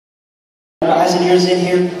thousand years in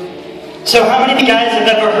here. So how many of you guys have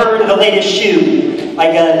ever heard of the latest shoe?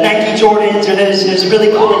 Like Nike Jordans or those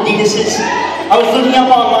really cool Adidases? I was looking up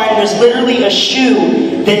online, there's literally a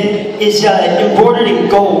shoe that is embroidered in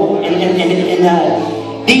gold.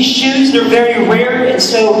 And these shoes, they're very rare, and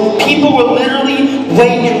so people will literally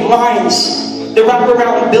wait in lines. They wrap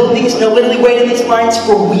around buildings, and they'll literally wait in these lines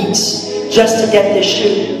for weeks just to get this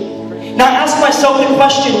shoe. Now I ask myself the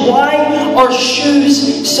question, why are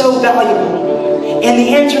shoes so valuable? And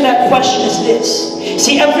the answer to that question is this.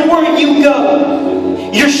 See, everywhere you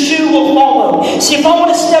go, your shoe will follow. See, if I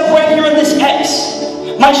want to step right here in this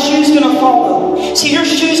X, my shoe's going to follow. See, your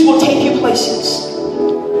shoes will take you places.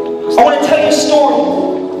 I want to tell you a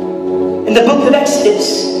story. In the book of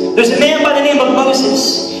Exodus, there's a man by the name of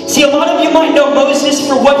Moses. See, a lot of you might know Moses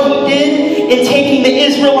for what he did in taking the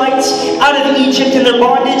Israelites out of Egypt and their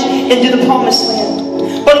bondage into the promised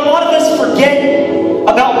land. But a lot of us forget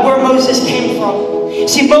about where Moses came from.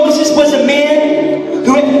 See, Moses was a man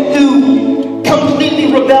who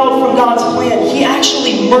completely rebelled from God's plan. He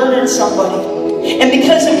actually murdered somebody. And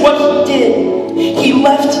because of what he did, he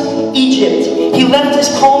left Egypt. He left his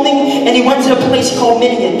calling and he went to a place called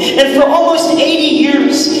Midian. And for almost 80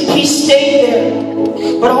 years, he stayed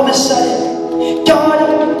there. But all of a sudden,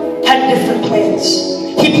 God had different plans.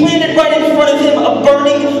 He planted right in front of him a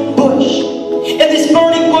burning bush. And this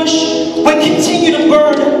burning bush would continue to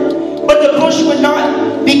burn, but the bush would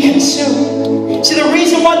not be consumed. See, the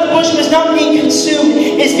reason why the bush was not being consumed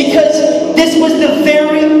is because this was the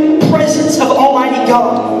very presence of Almighty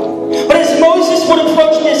God. But as Moses would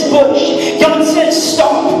approach this bush, God said,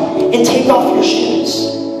 stop and take off your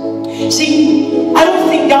shoes. See, I don't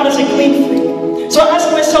think God is a clean freak. So I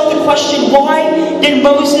ask myself the question, why did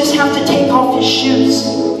Moses have to take off his shoes?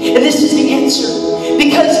 And this is the answer.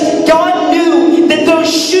 Because God knew that those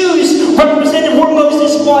shoes represented where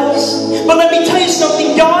Moses was. But let me tell you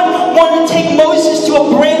something, God wanted to take Moses to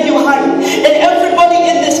a brand new height. And everybody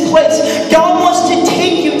in this place, God wants to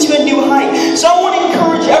take you to a new height. So I want to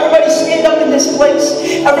encourage everybody, stand up in this place.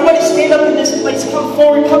 Everybody stand up in this place. Come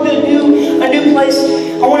forward, come to a new place.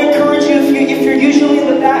 I want to encourage you, if you're usually in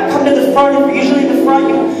the back, come to the front. If you're usually in the front,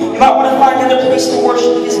 you might want to find another place to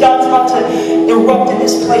worship, because God's about to erupt in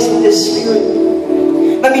this place with His Spirit.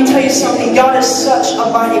 Let me tell you something, God has such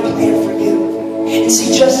a mighty plan for you. And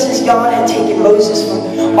see, just as God had taken Moses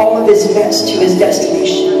from all of his mess to his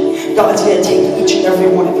destination, God's going to take each and every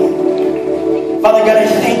one of you. Father God, I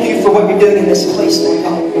thank you for what you're doing in this place, Lord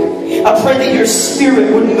God. I pray that your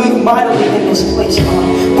Spirit would move mightily in this place,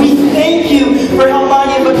 God.